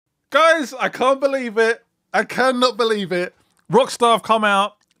Guys, I can't believe it. I cannot believe it. Rockstar have come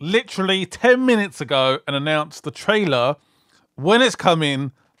out literally 10 minutes ago and announced the trailer, when it's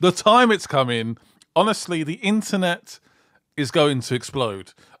coming, the time it's coming. Honestly, the internet is going to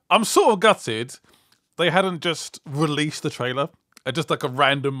explode. I'm sort of gutted they hadn't just released the trailer at just like a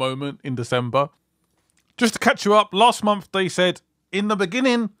random moment in December. Just to catch you up, last month they said in the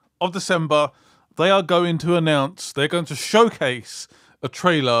beginning of December, they are going to announce, they're going to showcase a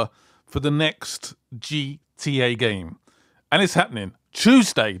trailer for the next GTA game. And it's happening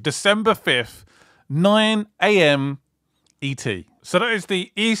Tuesday, December 5th, 9 a.m. ET. So that is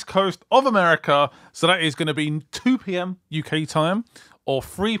the East Coast of America. So that is going to be 2 p.m. UK time or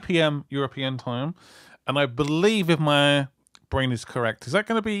 3 p.m. European time. And I believe, if my brain is correct, is that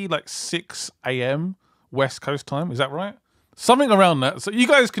going to be like 6 a.m. West Coast time? Is that right? Something around that. So you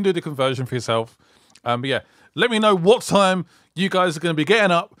guys can do the conversion for yourself. But yeah, let me know what time you guys are going to be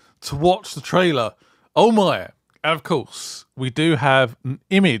getting up to watch the trailer. Oh my. And of course, we do have an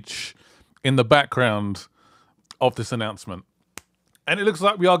image in the background of this announcement. And it looks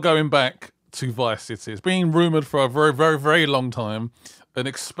like we are going back to Vice City. It's been rumoured for a very, very, very long time. An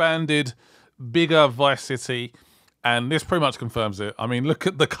expanded, bigger Vice City. And this pretty much confirms it. I mean, look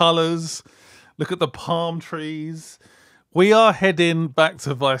at the colours. Look at the palm trees. We are heading back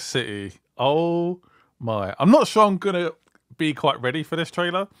to Vice City. Oh my. I'm not sure I'm going to be quite ready for this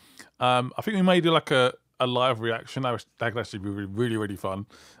trailer. I think we may do like a live reaction. That could actually be really, really fun.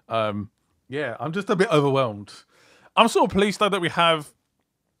 Yeah, I'm just a bit overwhelmed. I'm sort of pleased though that we have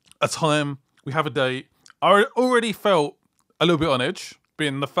a time, we have a date. I already felt a little bit on edge,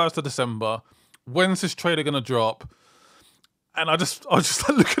 being the 1st of December. When's this trailer going to drop? And I was just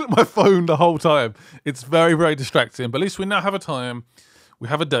like looking at my phone the whole time. It's very, very distracting. But at least we now have a time, we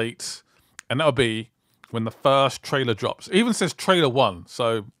have a date, and that'll be when the first trailer drops. It even says trailer 1.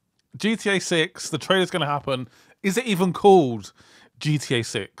 So GTA 6, the trailer's going to happen. Is it even called GTA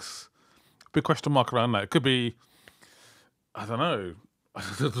 6? Big question mark around that. It could be, I don't know.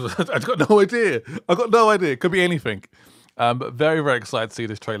 I've got no idea. I've got no idea. It could be anything. But very, very excited to see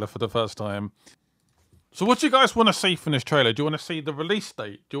this trailer for the first time. So what do you guys want to see from this trailer? Do you want to see the release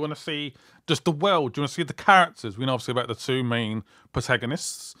date? Do you want to see just the world? Do you want to see the characters? We know obviously about the two main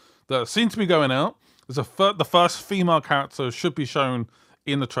protagonists that seem to be going out. There's the first female character should be shown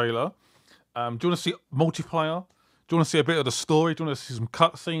in the trailer. Do you want to see multiplayer? Do you want to see a bit of the story? Do you want to see some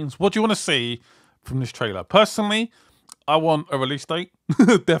cutscenes? What do you want to see from this trailer? Personally, I want a release date,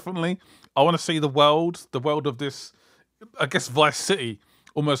 definitely. I want to see the world of this, I guess, Vice City,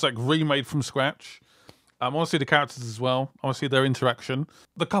 almost like remade from scratch. I want to see the characters as well. I want to see their interaction.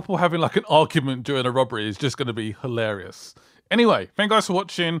 The couple having like an argument during a robbery is just going to be hilarious. Anyway, thank you guys for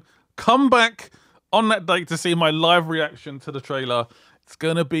watching. Come back on that date to see my live reaction to the trailer. It's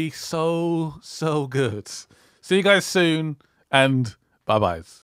going to be so, so good. See you guys soon, and bye-byes.